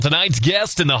Tonight's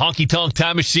guest in the Honky Tonk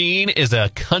Time Machine is a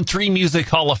Country Music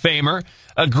Hall of Famer,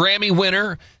 a Grammy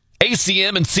winner,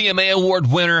 ACM and CMA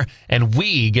Award winner, and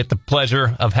we get the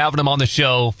pleasure of having him on the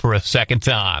show for a second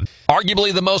time.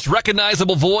 Arguably the most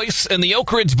recognizable voice in the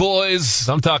Oak Ridge Boys.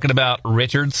 I'm talking about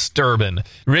Richard Sterban.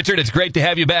 Richard, it's great to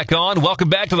have you back on. Welcome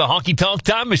back to the Honky Tonk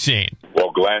Time Machine. Well,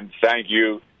 Glenn, thank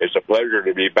you. It's a pleasure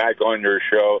to be back on your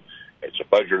show. It's a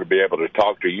pleasure to be able to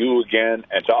talk to you again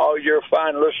and to all your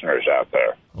fine listeners out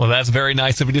there. Well, that's very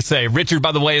nice of you to say. Richard,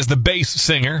 by the way, is the bass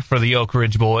singer for the Oak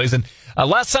Ridge Boys. And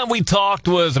last time we talked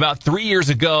was about 3 years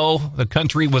ago. The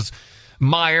country was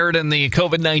mired in the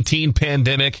COVID-19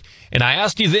 pandemic. And I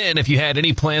asked you then if you had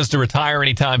any plans to retire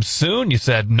anytime soon. You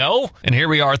said no. And here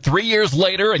we are 3 years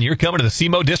later, and you're coming to the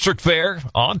SEMO District Fair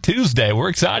on Tuesday. We're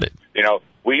excited. You know,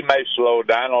 we may slow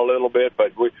down a little bit,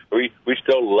 but we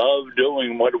still love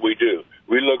doing what we do.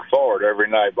 We look forward every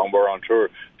night when we're on tour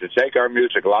to take our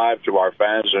music live to our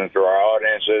fans and to our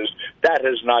audiences. That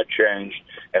has not changed.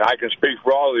 And I can speak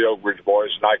for all the Oak Ridge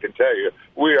Boys, and I can tell you,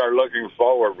 we are looking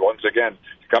forward, once again,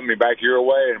 to coming back your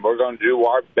way, and we're going to do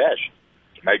our best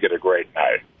to make it a great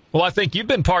night. Well, I think you've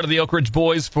been part of the Oak Ridge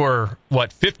Boys for,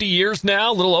 50 years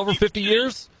now? A little over 50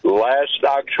 years? Last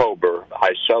October,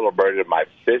 I celebrated my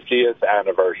 50th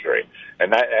anniversary.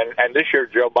 And this year,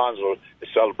 Joe Bonzo is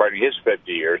celebrating his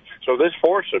 50 years. So this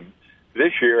foursome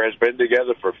this year has been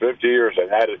together for 50 years, and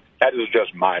that is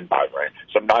just mind-boggling.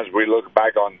 Sometimes we look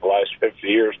back on the last 50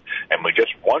 years, and we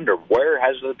just wonder, where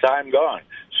has the time gone?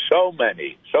 So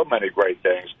many great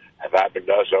things have happened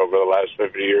to us over the last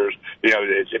 50 years. You know,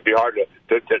 it'd be hard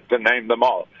to name them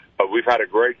all. But we've had a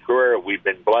great career. We've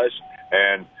been blessed,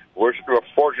 and we're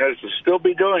fortunate to still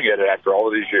be doing it after all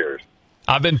of these years.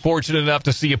 I've been fortunate enough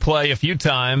to see you play a few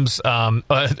times.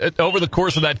 Over the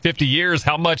course of that 50 years,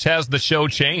 how much has the show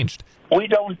changed? We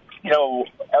don't,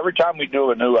 every time we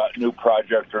do a new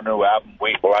project or new album,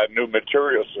 we will have new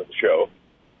materials to the show.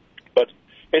 But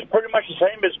it's pretty much the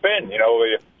same it's been.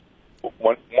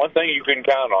 One thing you can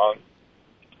count on,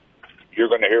 you're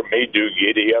going to hear me do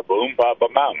Giddy Up, Boom, Papa,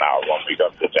 Mau Mau when we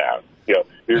come to town.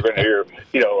 You're going to hear,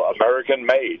 American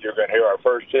Made. You're going to hear our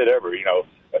first hit ever,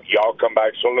 Y'all Come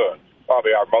Back Saloon.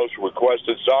 Probably our most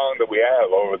requested song that we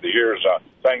have over the years,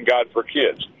 Thank God for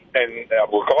Kids. And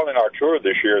we're calling our tour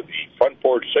this year the Front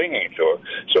Porch Singing Tour.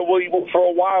 So for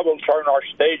a while, we'll turn our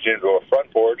stage into a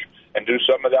front porch and do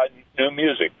some of that new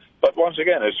music. But once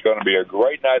again, it's going to be a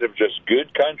great night of just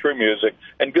good country music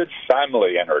and good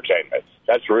family entertainment.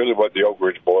 That's really what the Oak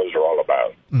Ridge Boys are all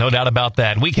about. No doubt about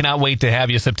that. We cannot wait to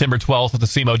have you September 12th at the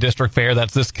SEMO District Fair.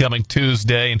 That's this coming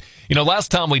Tuesday. And,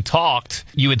 last time we talked,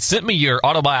 you had sent me your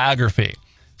autobiography,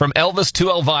 From Elvis to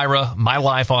Elvira, My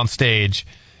Life on Stage.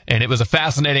 And it was a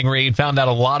fascinating read, found out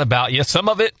a lot about you. Some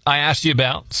of it I asked you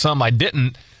about, some I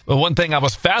didn't. But one thing I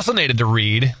was fascinated to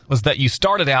read was that you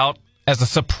started out as a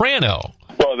soprano.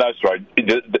 Well, that's right.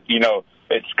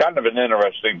 It's kind of an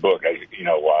interesting book. I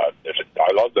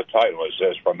love the title. It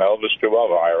says From Elvis to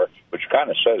Elvira, which kind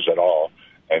of says it all.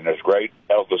 And there's great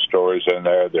Elvis stories in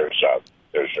there. There's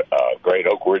great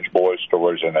Oak Ridge Boys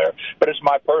stories in there. But it's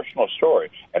my personal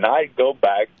story. And I go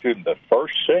back to the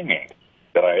first singing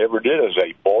that I ever did as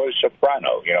a boy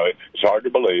soprano. It's hard to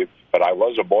believe, but I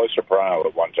was a boy soprano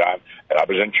at one time, and I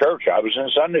was in church. I was in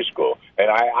Sunday school,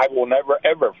 and I will never,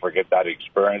 ever forget that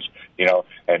experience,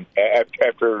 and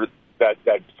after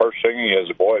that first singing as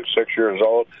a boy at 6 years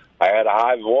old, I had a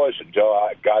high voice until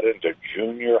I got into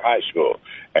junior high school.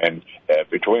 And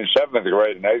between 7th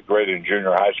grade and 8th grade in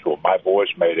junior high school, my voice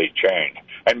made a change.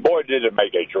 And boy, did it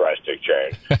make a drastic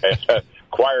change. And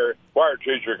choir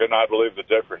teacher could not believe the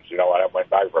difference. I went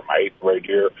back for my 8th grade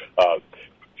year.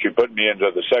 She put me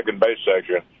into the second bass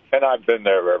section, and I've been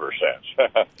there ever since.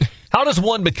 How does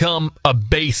one become a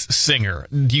bass singer?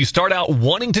 Do you start out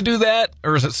wanting to do that,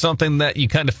 or is it something that you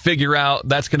kind of figure out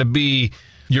that's going to be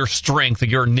your strength,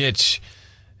 your niche,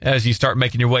 as you start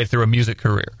making your way through a music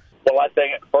career? Well, I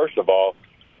think, first of all,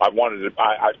 I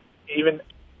even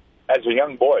as a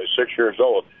young boy, 6 years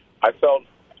old, I felt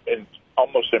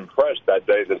almost impressed that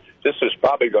day that this is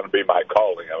probably going to be my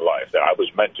calling in life, that I was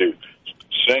meant to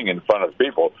sing in front of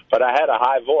people. But I had a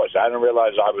high voice. I didn't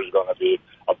realize I was going to be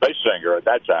a bass singer at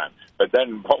that time. But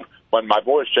then when my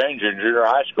voice changed in junior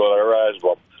high school, I realized,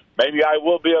 well, maybe I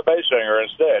will be a bass singer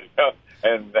instead.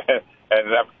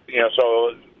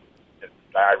 So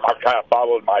I've kind of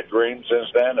followed my dream since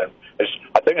then, and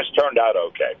I think it's turned out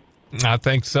okay. I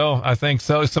think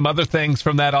so. Some other things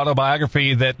from that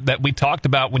autobiography that we talked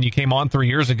about when you came on 3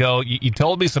 years ago. You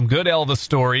told me some good Elvis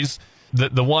stories.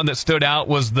 The one that stood out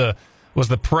was the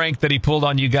prank that he pulled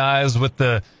on you guys with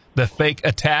the fake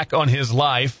attack on his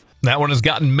life. That one has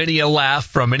gotten many a laugh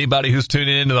from anybody who's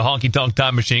tuning into the Honky Tonk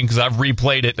Time Machine, because I've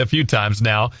replayed it a few times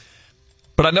now.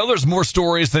 But I know there's more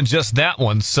stories than just that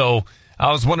one, so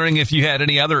I was wondering if you had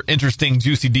any other interesting,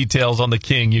 juicy details on the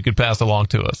King you could pass along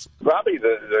to us. Probably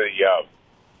the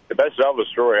best Elvis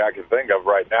story I can think of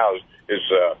right now is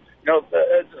the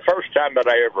first time that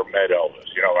I ever met Elvis.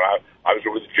 You know, when I was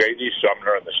with J.D.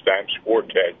 Sumner and the Stamps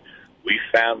Quartet, we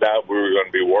found out we were going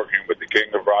to be working with the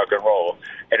King of Rock and Roll,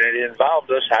 and it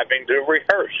involved us having to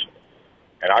rehearse.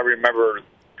 And I remember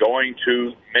going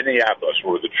to Minneapolis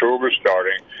where the tour was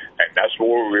starting, and that's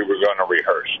where we were going to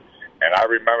rehearse. And I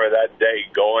remember that day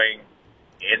going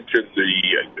into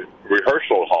the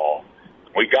rehearsal hall.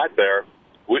 We got there.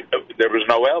 There was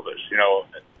no Elvis. You know,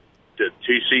 the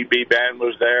TCB band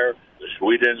was there. The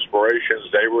Sweet Inspirations,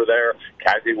 they were there.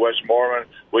 Kathy Westmoreland.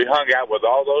 We hung out with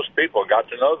all those people, got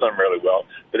to know them really well.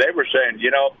 But they were saying, you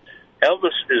know,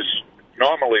 Elvis is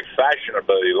normally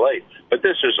fashionably late, but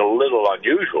this is a little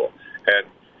unusual.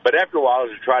 But after a while,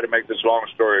 to try to make this long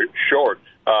story short,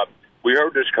 we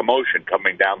heard this commotion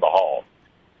coming down the hall.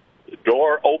 The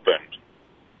door opened,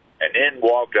 and in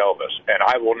walked Elvis. And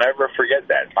I will never forget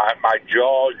that. My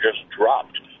jaw just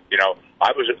dropped. You know,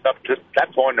 I was up to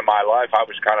that point in my life, I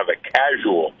was kind of a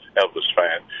casual Elvis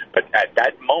fan. But at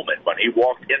that moment, when he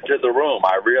walked into the room,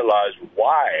 I realized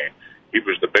why he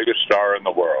was the biggest star in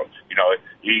the world. You know,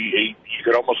 you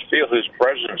could almost feel his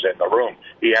presence in the room.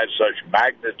 He had such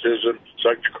magnetism,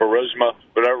 such charisma,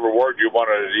 whatever word you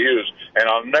wanted to use. And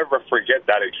I'll never forget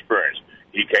that experience.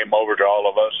 He came over to all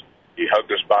of us. He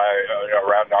hugged us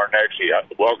around our necks. He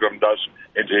welcomed us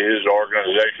into his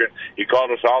organization. He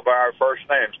called us all by our first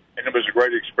names, and it was a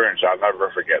great experience. I'll never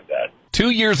forget that. 2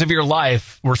 years of your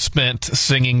life were spent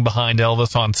singing behind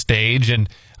Elvis on stage, and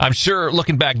I'm sure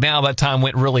looking back now, that time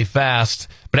went really fast.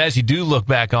 But as you do look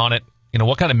back on it, you know,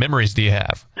 what kind of memories do you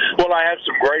have? Well, I have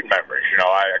some great memories. You know,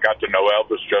 I got to know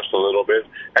Elvis just a little bit,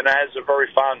 and I had some very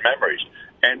fond memories.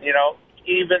 And, you know,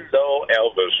 even though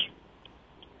Elvis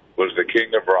was the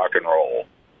king of rock and roll,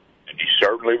 and he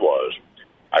certainly was,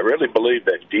 I really believe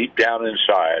that deep down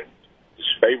inside, his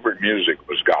favorite music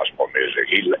was gospel music.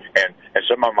 And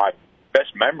some of my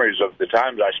best memories of the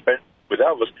times I spent with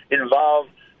Elvis involved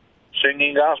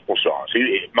singing gospel songs.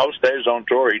 Most days on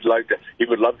tour, he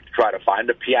would love to try to find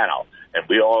a piano, and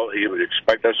he would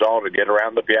expect us all to get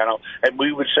around the piano, and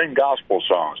we would sing gospel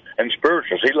songs and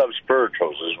spirituals. He loved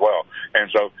spirituals as well,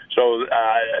 and so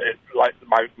like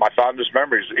my fondest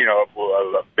memories, you know,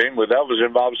 of being with Elvis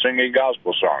involved singing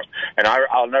gospel songs. And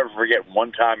I'll never forget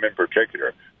one time in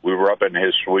particular. We were up in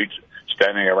his suite,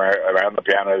 standing around the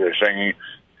piano, there singing.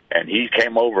 And he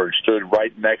came over and stood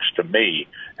right next to me,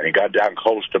 and he got down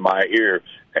close to my ear,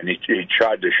 and he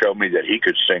tried to show me that he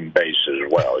could sing bass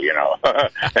as well, you know.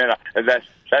 and that's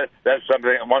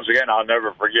something, once again, I'll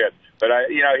never forget. But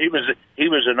he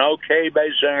was an okay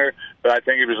bass singer, but I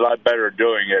think he was a lot better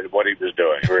doing it, what he was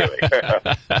doing, really.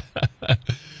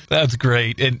 That's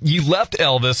great. And you left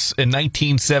Elvis in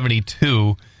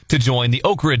 1972 to join the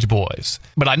Oak Ridge Boys.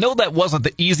 But I know that wasn't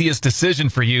the easiest decision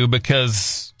for you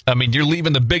because, I mean, you're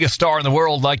leaving the biggest star in the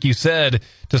world, like you said,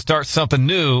 to start something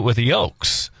new with the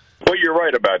Oaks. Well, you're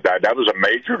right about that. That was a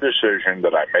major decision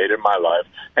that I made in my life.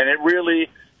 And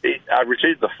I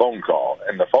received the phone call,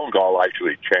 and the phone call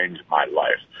actually changed my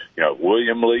life. You know,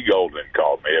 William Lee Golden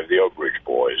called me of the Oak Ridge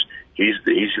Boys. He's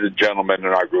the gentleman in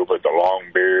our group with the long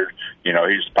beard. You know,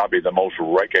 he's probably the most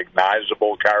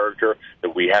recognizable character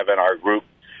that we have in our group.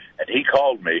 And he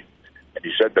called me, and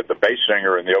he said that the bass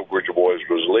singer in the Oak Ridge Boys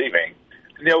was leaving.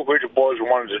 And the Oak Ridge Boys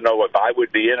wanted to know if I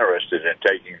would be interested in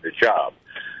taking the job.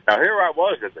 Now, here I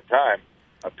was at the time,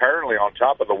 apparently on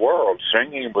top of the world,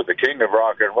 singing with the king of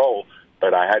rock and roll,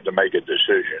 but I had to make a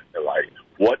decision. Like,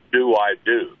 what do I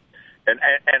do? And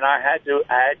I had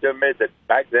to admit that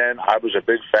back then I was a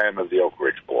big fan of the Oak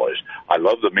Ridge Boys. I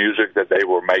loved the music that they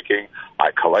were making.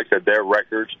 I collected their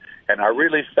records, and I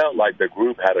really felt like the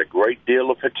group had a great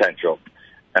deal of potential,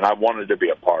 and I wanted to be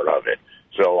a part of it.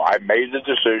 So I made the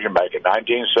decision back in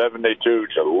 1972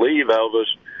 to leave Elvis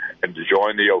and to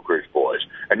join the Oak Ridge Boys.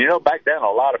 And, you know, back then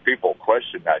a lot of people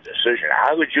questioned that decision.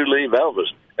 How would you leave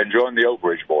Elvis and join the Oak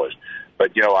Ridge Boys?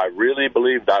 But, you know, I really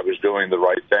believed I was doing the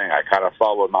right thing. I kind of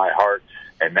followed my heart.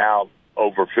 And now,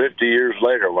 over 50 years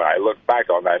later, when I look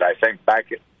back on that, I think back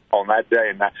on that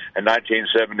day in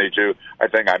 1972, I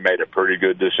think I made a pretty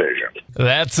good decision.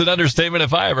 That's an understatement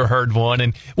if I ever heard one.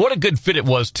 And what a good fit it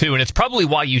was, too. And it's probably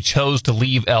why you chose to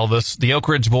leave Elvis. The Oak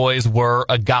Ridge Boys were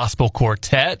a gospel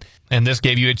quartet, and this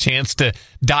gave you a chance to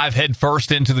dive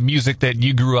headfirst into the music that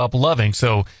you grew up loving.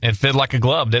 So it fit like a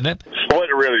glove, didn't it? Well,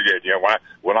 it really did. You know,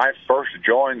 when I first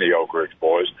joined the Oak Ridge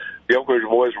Boys, the Oak Ridge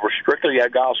Boys were strictly a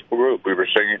gospel group. We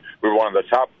were one of the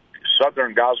top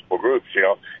Southern gospel groups,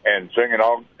 and singing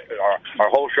our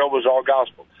whole show was all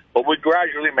gospel. But we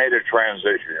gradually made a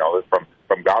transition,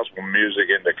 from gospel music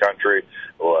into country.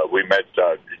 We met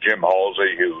Jim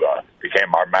Halsey, who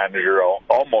became our manager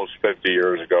almost 50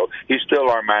 years ago. He's still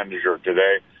our manager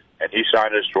today, and he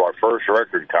signed us to our first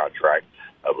record contract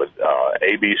with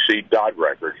ABC Dot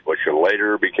Records, which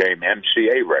later became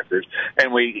MCA Records.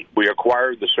 And we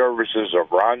acquired the services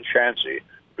of Ron Chansey,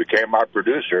 who became our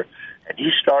producer, and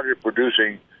he started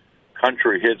producing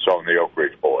country hits on the Oak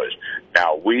Ridge Boys.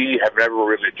 Now, we have never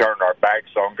really turned our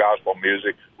backs on gospel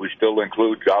music. We still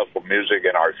include gospel music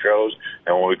in our shows,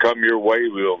 and when we come your way,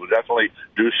 we will definitely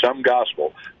do some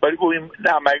gospel. But we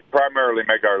now primarily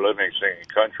make our living singing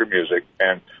country music,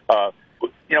 and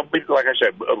like I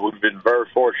said, we've been very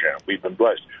fortunate. We've been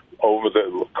blessed. Over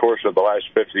the course of the last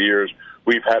 50 years,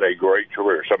 we've had a great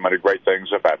career. So many great things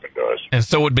have happened to us. And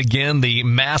so would begin the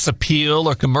mass appeal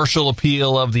or commercial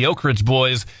appeal of the Oak Ridge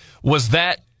Boys. Was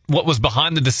that what was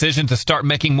behind the decision to start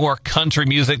making more country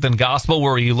music than gospel?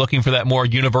 Were you looking for that more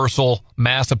universal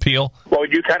mass appeal? Well,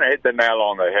 you kind of hit the nail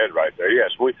on the head right there.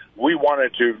 Yes, we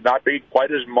wanted to not be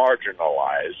quite as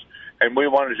marginalized, and we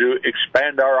wanted to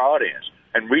expand our audience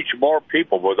and reach more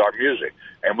people with our music.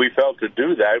 And we felt to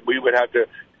do that, we would have to,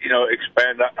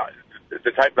 expand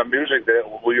the type of music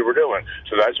that we were doing.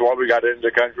 So that's why we got into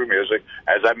country music.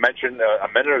 As I mentioned a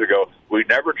minute ago, we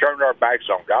never turned our backs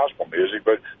on gospel music,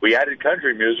 but we added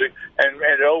country music, and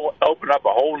it opened up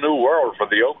a whole new world for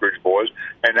the Oak Ridge Boys.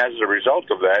 And as a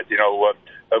result of that,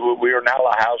 we are now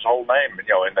a household name,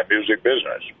 in the music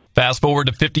business. Fast forward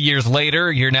to 50 years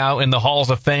later, you're now in the halls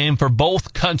of fame for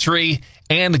both country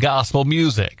and gospel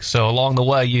music. So along the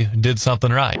way, you did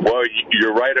something right. Well,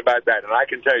 you're right about that. And I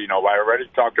can tell you, I already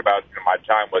talked about my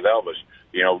time with Elvis.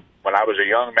 When I was a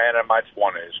young man in my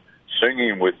 20s,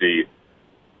 singing with the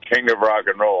king of rock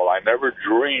and roll, I never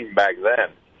dreamed back then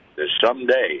that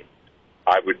someday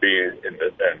I would be in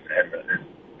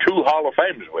two Hall of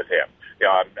Fames with him.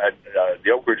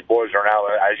 The Oak Ridge Boys are now,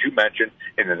 as you mentioned,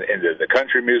 in the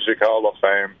Country Music Hall of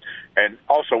Fame, and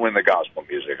also in the Gospel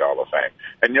Music Hall of Fame.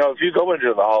 And, if you go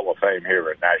into the Hall of Fame here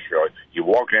in Nashville, you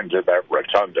walk into that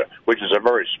rotunda, which is a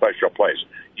very special place.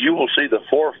 You will see the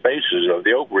four faces of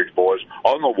the Oak Ridge Boys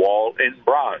on the wall in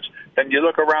bronze. Then you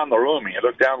look around the room, and you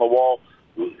look down the wall,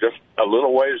 just a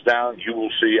little ways down, you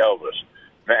will see Elvis.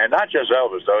 And not just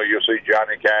Elvis, though. You'll see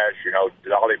Johnny Cash,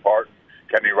 Dolly Parton,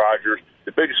 Kenny Rogers,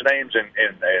 the biggest names in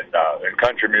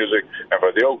country music. And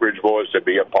for the Oak Ridge Boys to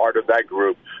be a part of that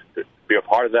group, to be a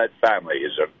part of that family,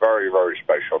 is a very, very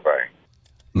special thing.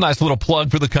 Nice little plug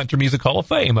for the Country Music Hall of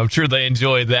Fame. I'm sure they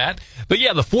enjoyed that. But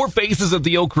yeah, the four faces of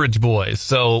the Oak Ridge Boys.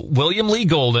 So William Lee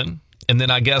Golden, and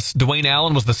then I guess Dwayne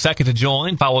Allen was the second to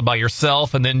join, followed by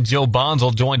yourself, and then Joe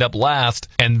Bonzel joined up last.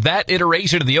 And that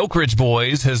iteration of the Oak Ridge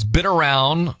Boys has been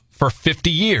around for 50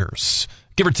 years.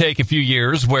 Give or take a few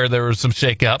years where there were some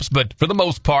shakeups, but for the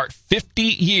most part, 50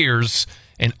 years,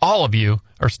 and all of you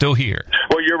are still here.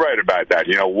 Well, you're right about that.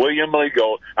 William Lee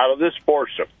Golden, out of this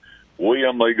foursome,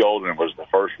 William Lee Golden was the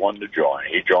first one to join.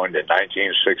 He joined in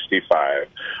 1965.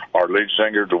 Our lead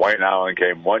singer, Dwayne Allen,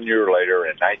 came 1 year later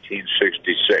in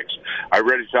 1966. I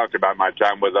already talked about my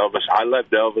time with Elvis. I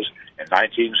left Elvis in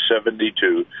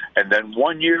 1972, and then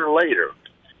 1 year later,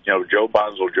 Joe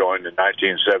Bonzel joined in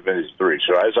 1973.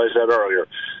 So as I said earlier,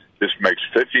 this makes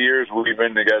 50 years we've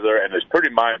been together, and it's pretty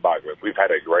mind-boggling. We've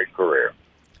had a great career.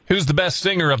 Who's the best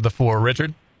singer of the four,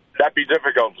 Richard? That'd be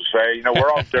difficult to say.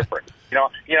 We're all different.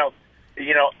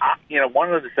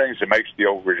 One of the things that makes the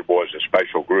Oak Ridge Boys a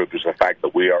special group is the fact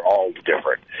that we are all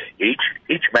different.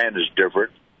 Each man is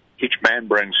different. Each man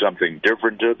brings something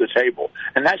different to the table,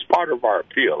 and that's part of our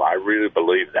appeal. I really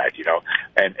believe that,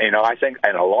 And I think,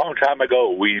 and a long time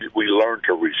ago, we learned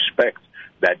to respect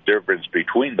that difference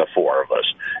between the four of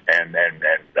us, and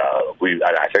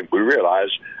I think we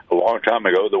realized a long time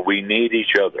ago that we need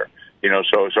each other.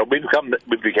 So we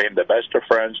became the best of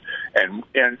friends, and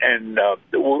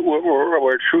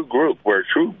we're a true group. We're a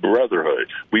true brotherhood.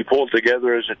 We pull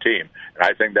together as a team, and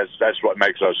I think that's what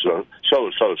makes us so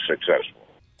successful.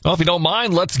 Well, if you don't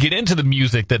mind, let's get into the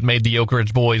music that made the Oak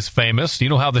Ridge Boys famous. You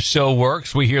know how the show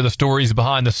works. We hear the stories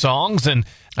behind the songs, and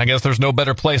I guess there's no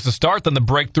better place to start than the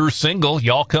breakthrough single,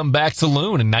 Y'all Come Back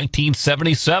Saloon, in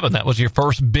 1977. That was your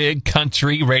first big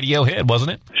country radio hit,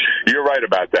 wasn't it? You're right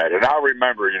about that. And I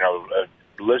remember,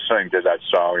 listening to that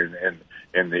song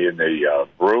in the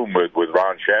room with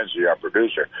Ron Chansey, our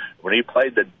producer. When he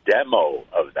played the demo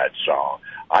of that song,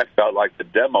 I felt like the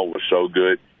demo was so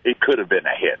good, it could have been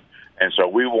a hit. And so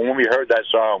when we heard that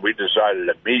song, we decided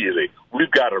immediately,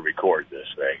 we've got to record this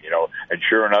thing, And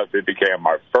sure enough, it became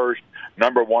our first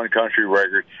 #1 country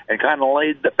record and kind of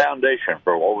laid the foundation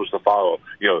for what was to follow,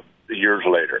 years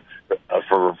later.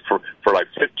 For like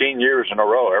 15 years in a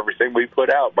row, everything we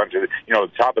put out, bunch of,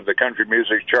 the top of the country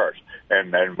music charts.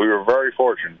 And we were very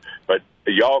fortunate. But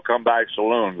Y'all Come Back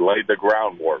Saloon laid the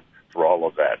groundwork for all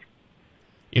of that.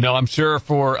 I'm sure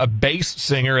for a bass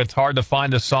singer, it's hard to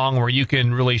find a song where you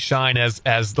can really shine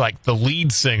as like the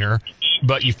lead singer.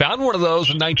 But you found one of those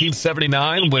in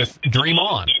 1979 with Dream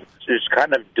On. It's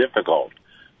kind of difficult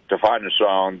to find a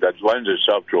song that lends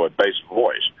itself to a bass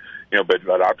voice.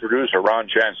 But our producer, Ron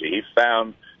Chansey, he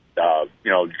found,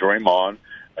 Dream On.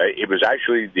 It was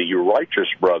actually the Righteous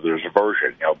Brothers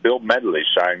version. Bill Medley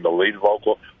sang the lead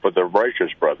vocal for the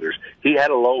Righteous Brothers. He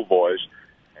had a low voice.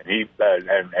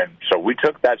 And so we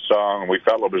took that song, and we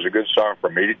felt it was a good song for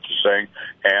me to sing,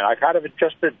 and I kind of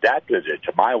just adapted it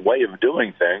to my way of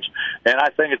doing things, and I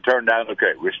think it turned out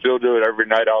okay. We still do it every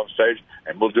night on stage,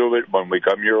 and we'll do it when we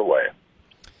come your way.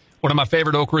 One of my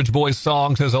favorite Oak Ridge Boys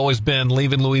songs has always been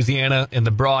Leaving Louisiana in the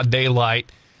Broad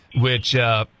Daylight, which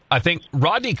I think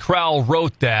Rodney Crowell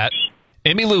wrote that.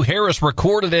 Emmylou Harris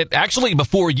recorded it actually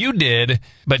before you did,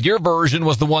 but your version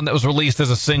was the one that was released as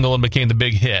a single and became the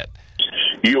big hit.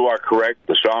 You are correct.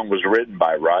 The song was written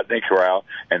by Rodney Crowell,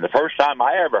 and the first time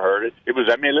I ever heard it, it was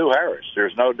Emmylou Harris.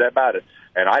 There's no doubt about it.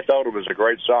 And I thought it was a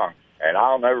great song. And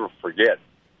I'll never forget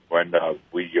when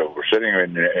we were sitting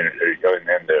in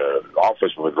the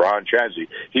office with Ron Chansey.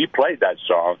 He played that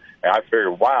song, and I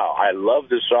figured, wow, I love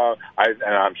this song, and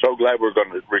I'm so glad we're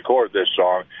going to record this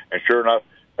song. And sure enough,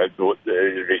 it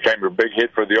became a big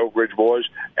hit for the Oak Ridge Boys,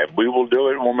 and we will do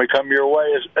it when we come your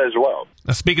way as well.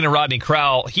 Now, speaking of Rodney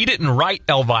Crowell, he didn't write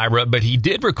Elvira, but he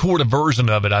did record a version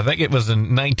of it. I think it was in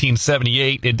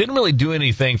 1978. It didn't really do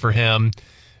anything for him.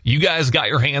 You guys got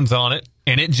your hands on it,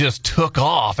 and it just took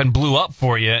off and blew up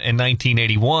for you in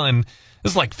 1981.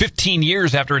 This is like 15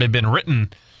 years after it had been written.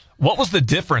 What was the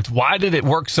difference? Why did it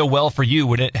work so well for you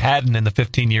when it hadn't in the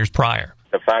 15 years prior?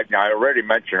 The fact, I already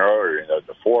mentioned earlier that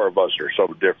the four of us are so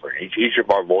different. Each of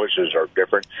our voices are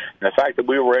different. And the fact that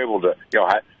we were able to,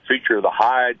 feature the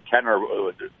high tenor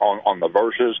on the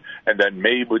verses, and then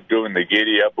me with doing the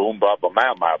giddy up, boom, bop,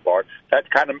 my part, that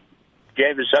kind of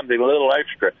gave us something a little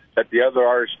extra that the other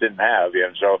artists didn't have.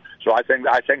 And so I think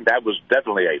that was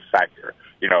definitely a factor.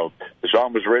 The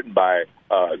song was written by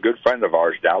a good friend of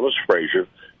ours, Dallas Frazier,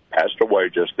 passed away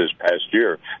just this past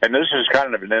year. And this is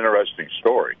kind of an interesting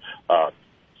story.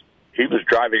 He was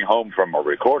driving home from a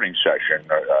recording session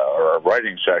or a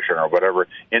writing session or whatever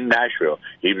in Nashville.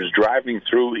 He was driving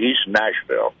through East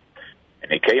Nashville,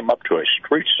 and he came up to a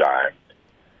street sign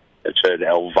that said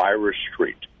Elvira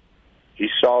Street. He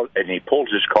saw, and he pulled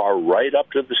his car right up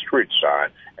to the street sign,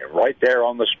 and right there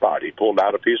on the spot, he pulled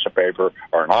out a piece of paper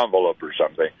or an envelope or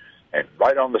something, and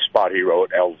right on the spot he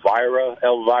wrote, Elvira,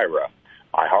 Elvira.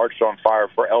 My heart's on fire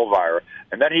for Elvira.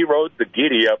 And then he wrote the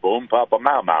giddy up, papa,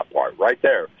 mau part right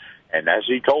there. And as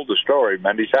he told the story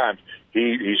many times,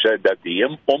 he said that the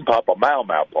papa,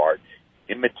 mau part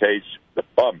imitates the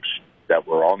bumps that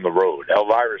were on the road.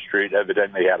 Elvira Street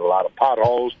evidently had a lot of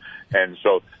potholes, and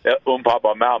so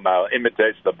papa, mau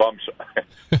imitates the bumps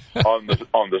on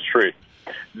the street.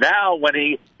 Now,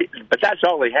 but that's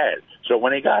all he had. So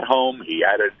when he got home,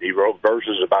 he wrote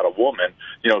verses about a woman,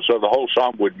 so the whole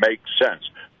song would make sense.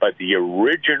 But the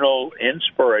original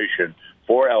inspiration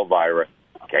for Elvira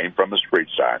came from a street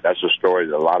sign. That's a story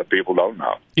that a lot of people don't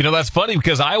know. That's funny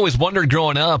because I always wondered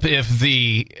growing up if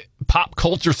the pop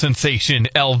culture sensation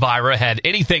Elvira had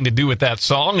anything to do with that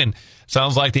song, and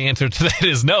sounds like the answer to that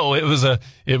is no. It was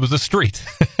a street.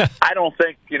 I don't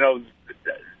think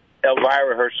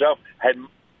Elvira herself had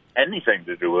anything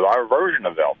to do with our version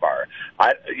of Elvira.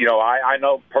 I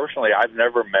know personally I've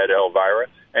never met Elvira,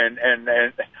 and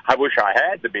I wish I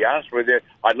had, to be honest with you.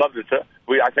 I'd love to.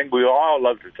 I think we all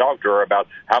love to talk to her about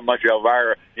how much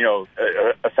Elvira,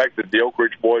 affected the Oak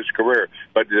Ridge Boys' career.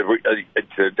 But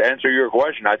to answer your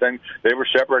question, I think they were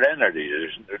separate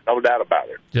entities. There's no doubt about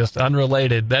it. Just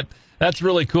unrelated. That's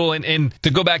really cool. And to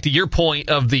go back to your point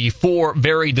of the four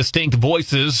very distinct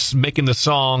voices making the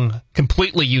song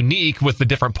completely unique with the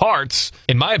different parts,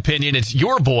 in my opinion, it's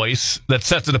your voice that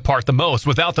sets it apart the most.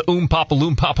 Without the papa,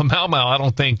 loom, papa, mau, I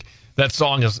don't think that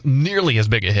song is nearly as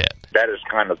big a hit. That is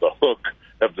kind of the hook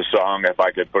of the song, if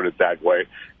I could put it that way.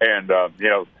 And,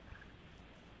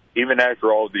 even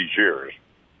after all these years,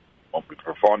 when we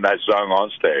perform that song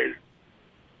on stage,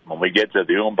 when we get to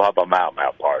the papa, mau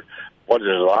part, what is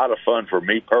a lot of fun for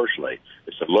me personally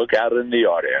is to look out in the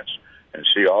audience and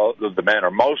see all of the men,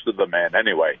 or most of the men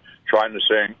anyway, trying to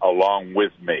sing along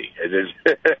with me. It is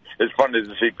it's funny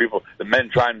to see people, the men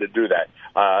trying to do that.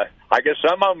 I guess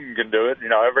some of them can do it.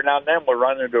 Every now and then we'll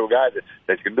run into a guy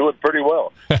that can do it pretty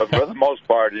well. But for the most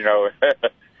part,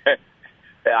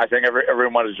 I think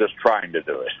everyone is just trying to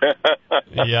do it.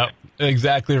 Yep,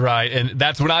 exactly right. And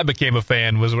that's when I became a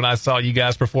fan, was when I saw you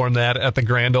guys perform that at the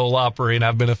Grand Ole Opry, and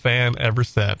I've been a fan ever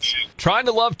since. Trying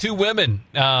to Love Two Women,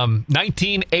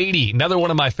 1980, another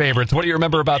one of my favorites. What do you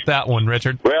remember about that one,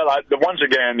 Richard? Well, once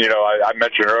again, I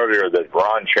mentioned earlier that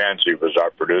Ron Chancey was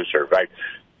our producer. In fact,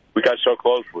 we got so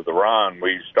close with Ron,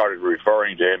 we started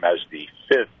referring to him as the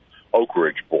fifth Oak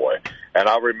Ridge boy. And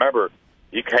I remember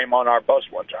he came on our bus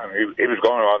one time. He was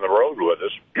going on the road with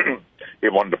us. He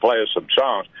wanted to play us some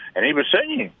songs, and he was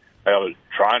singing,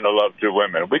 Trying to Love Two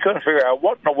Women. We couldn't figure out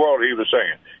what in the world he was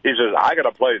singing. He says, I got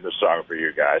to play this song for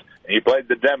you guys. And he played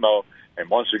the demo, and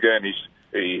once again, he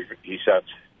said,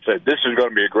 this is going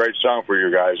to be a great song for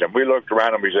you guys. And we looked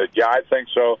around and we said, yeah, I think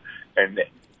so. And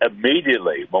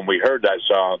immediately when we heard that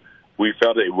song, we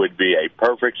felt it would be a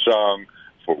perfect song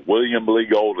for William Lee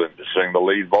Golden to sing the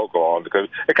lead vocal on, because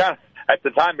at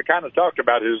the time, it kind of talked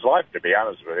about his life, to be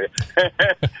honest with you.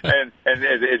 and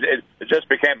it just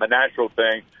became a natural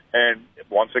thing. And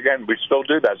once again, we still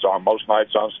do that song most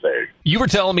nights on stage. You were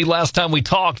telling me last time we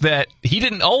talked that he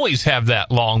didn't always have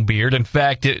that long beard. In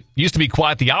fact, it used to be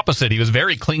quite the opposite. He was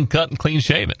very clean-cut and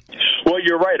clean-shaven. Well,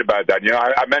 you're right about that.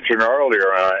 I mentioned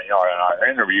earlier in our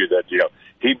interview that,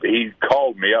 he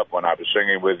called me up when I was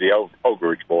singing with the Oak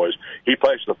Ridge Boys. He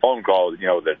placed the phone call,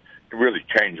 that really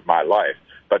changed my life.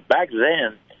 But back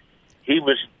then, he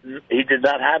did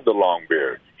not have the long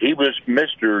beard. He was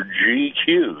Mr.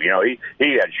 GQ.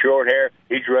 He had short hair.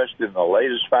 He dressed in the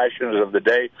latest fashions of the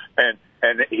day,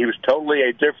 and he was totally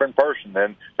a different person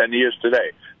than he is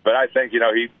today. But I think, he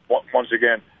once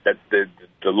again, that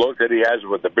the look that he has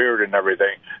with the beard and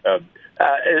everything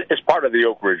is part of the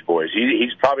Oak Ridge Boys.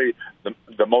 He's probably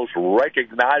the most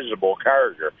recognizable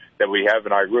character that we have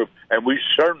in our group, and we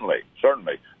certainly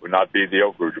would not be the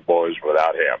Oak Ridge Boys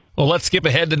without him. Well, let's skip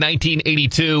ahead to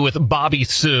 1982 with Bobby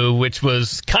Sue, which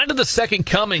was kind of the second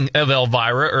coming of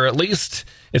Elvira, or at least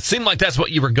it seemed like that's what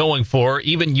you were going for.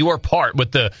 Even your part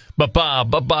with the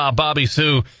Bobby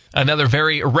Sue, another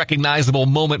very recognizable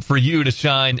moment for you to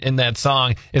shine in that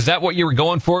song. Is that what you were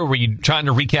going for? Were you trying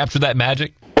to recapture that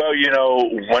magic? Well,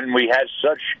 when we had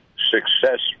such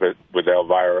success with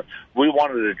Elvira, we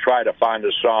wanted to try to find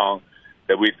a song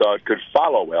that we thought could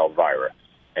follow Elvira.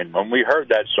 And when we heard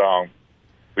that song,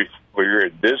 we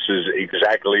heard, this is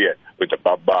exactly it, with the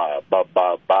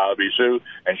Bobby Sue.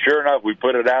 And sure enough, we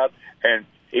put it out, and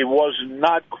it was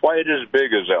not quite as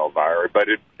big as Elvira, but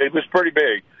it was pretty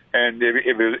big. And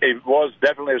it was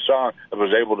definitely a song that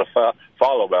was able to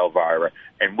follow Elvira.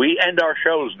 And we end our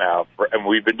shows now, and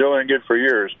we've been doing it for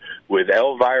years, with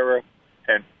Elvira,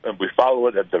 and we follow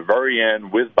it at the very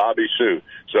end with Bobby Sue.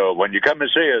 So when you come and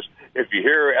see us, if you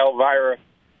hear Elvira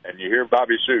and you hear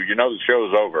Bobby Sue, you know the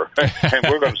show's over. And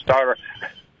we're going to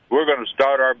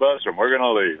start our bus, and we're going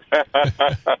to leave.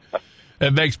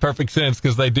 It makes perfect sense,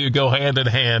 because they do go hand in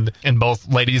hand in both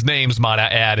ladies' names, might I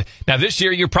add. Now, this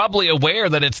year, you're probably aware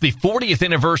that it's the 40th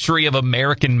anniversary of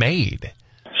American Made.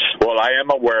 Well, I am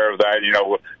aware of that.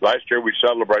 Last year we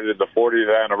celebrated the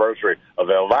 40th anniversary of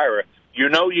Elvira.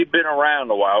 You've been around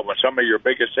a while when some of your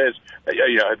biggest hits,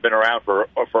 have been around for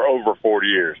over 40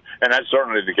 years. And that's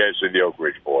certainly the case of the Oak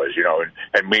Ridge Boys,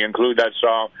 and we include that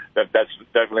song. That's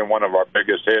definitely one of our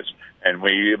biggest hits, and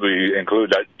we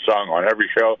include that song on every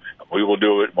show. We will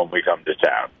do it when we come to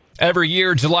town. Every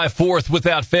year, July 4th,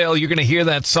 without fail, you're going to hear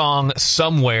that song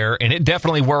somewhere, and it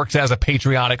definitely works as a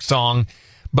patriotic song.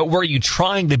 But were you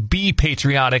trying to be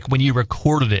patriotic when you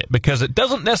recorded it? Because it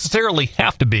doesn't necessarily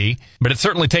have to be, but it's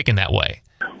certainly taken that way.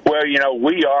 Well,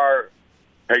 we are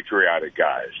patriotic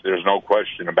guys. There's no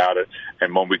question about it.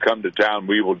 And when we come to town,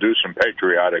 we will do some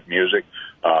patriotic music.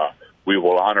 We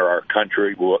will honor our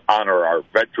country. We'll honor our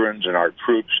veterans and our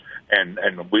troops. And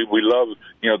we love,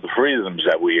 the freedoms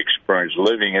that we experience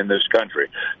living in this country.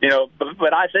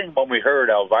 But I think when we heard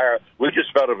Elvira, we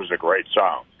just felt it was a great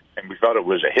song. And we felt it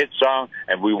was a hit song,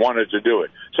 and we wanted to do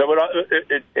it. So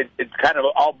it kind of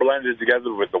all blended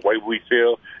together with the way we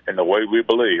feel and the way we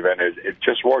believe, and it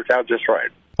just worked out just right.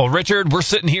 Well, Richard, we're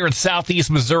sitting here in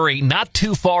southeast Missouri, not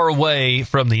too far away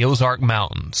from the Ozark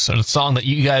Mountains. And a song that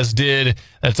you guys did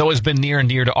that's always been near and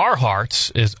dear to our hearts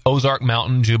is Ozark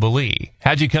Mountain Jubilee.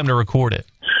 How'd you come to record it?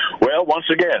 Well, once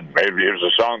again, maybe it was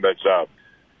a song that's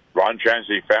Ron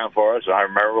Chancey found for us. And I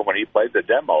remember when he played the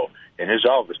demo in his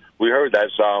office, we heard that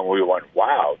song, we went,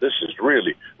 wow, this is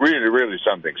really, really, really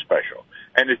something special.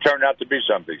 and it turned out to be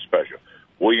something special.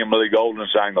 William Lee Golden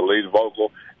sang the lead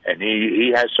vocal, and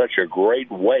he has such a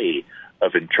great way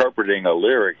of interpreting a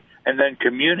lyric and then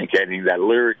communicating that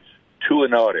lyric to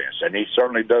an audience. And he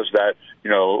certainly does that,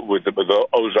 with the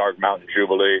Ozark Mountain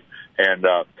Jubilee. And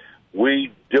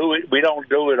we do it. We don't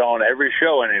do it on every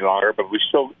show any longer, but we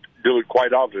still do it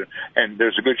quite often. And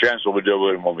there's a good chance that we'll do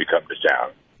it when we come to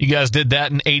town. You guys did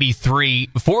that in '83.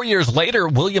 4 years later,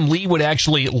 William Lee would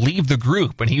actually leave the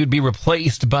group, and he would be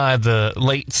replaced by the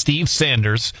late Steve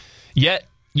Sanders. Yet,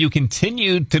 you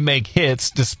continued to make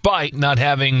hits despite not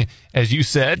having, as you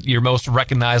said, your most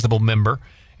recognizable member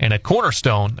and a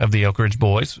cornerstone of the Oak Ridge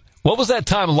Boys. What was that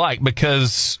time like?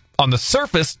 Because on the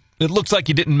surface, it looks like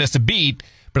you didn't miss a beat,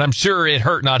 but I'm sure it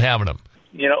hurt not having them.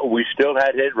 We still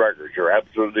had hit records. You're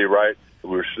absolutely right.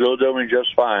 We're still doing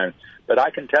just fine. But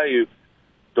I can tell you,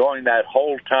 during that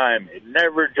whole time, it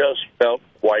never just felt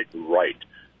quite right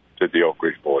to the Oak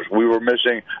Ridge Boys. We were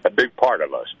missing a big part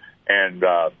of us. And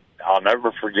I'll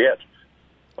never forget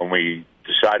when we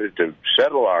decided to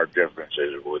settle our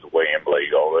differences with William Lee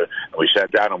Golden, and we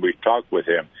sat down and we talked with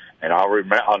him. And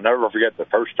I'll never forget the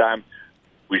first time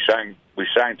we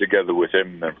sang together with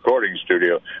him in the recording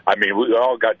studio. I mean, we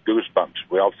all got goosebumps.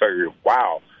 We all figured,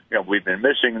 wow, we've been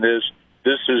missing this.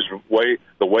 This is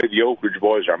the way the Oak Ridge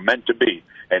Boys are meant to be,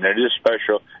 and it is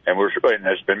special. And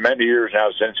it's been many years now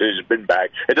since he's been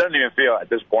back. It doesn't even feel at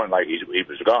this point like he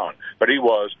was gone, but he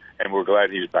was, and we're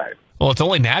glad he's back. Well, it's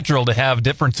only natural to have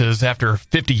differences after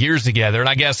 50 years together, and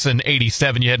I guess in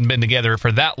 '87 you hadn't been together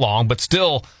for that long, but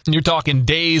still, you're talking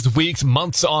days, weeks,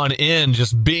 months on end,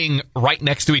 just being right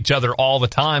next to each other all the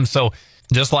time. So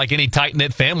just like any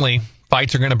tight-knit family,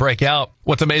 fights are going to break out.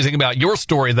 What's amazing about your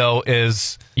story, though,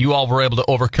 is you all were able to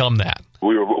overcome that.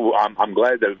 I'm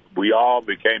glad that we all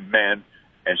became men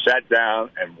and sat down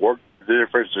and worked the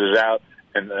differences out,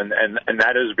 and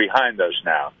that is behind us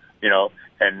now.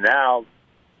 And now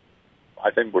I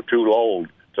think we're too old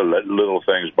to let little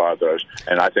things bother us,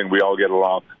 and I think we all get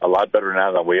along a lot better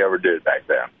now than we ever did back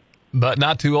then. But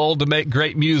not too old to make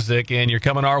great music, and you're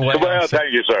coming our way. Well,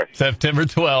 thank you, sir. September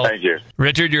 12th. Thank you.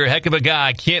 Richard, you're a heck of a guy.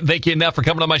 I can't thank you enough for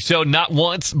coming on my show, not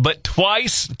once, but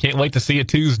twice. Can't wait to see you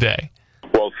Tuesday.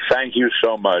 Well, thank you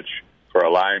so much for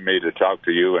allowing me to talk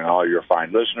to you and all your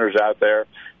fine listeners out there.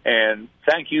 And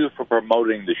thank you for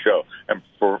promoting the show and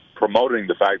for promoting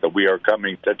the fact that we are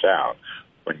coming to town.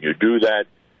 When you do that,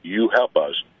 you help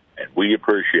us, and we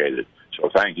appreciate it. So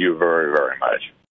thank you very, very much.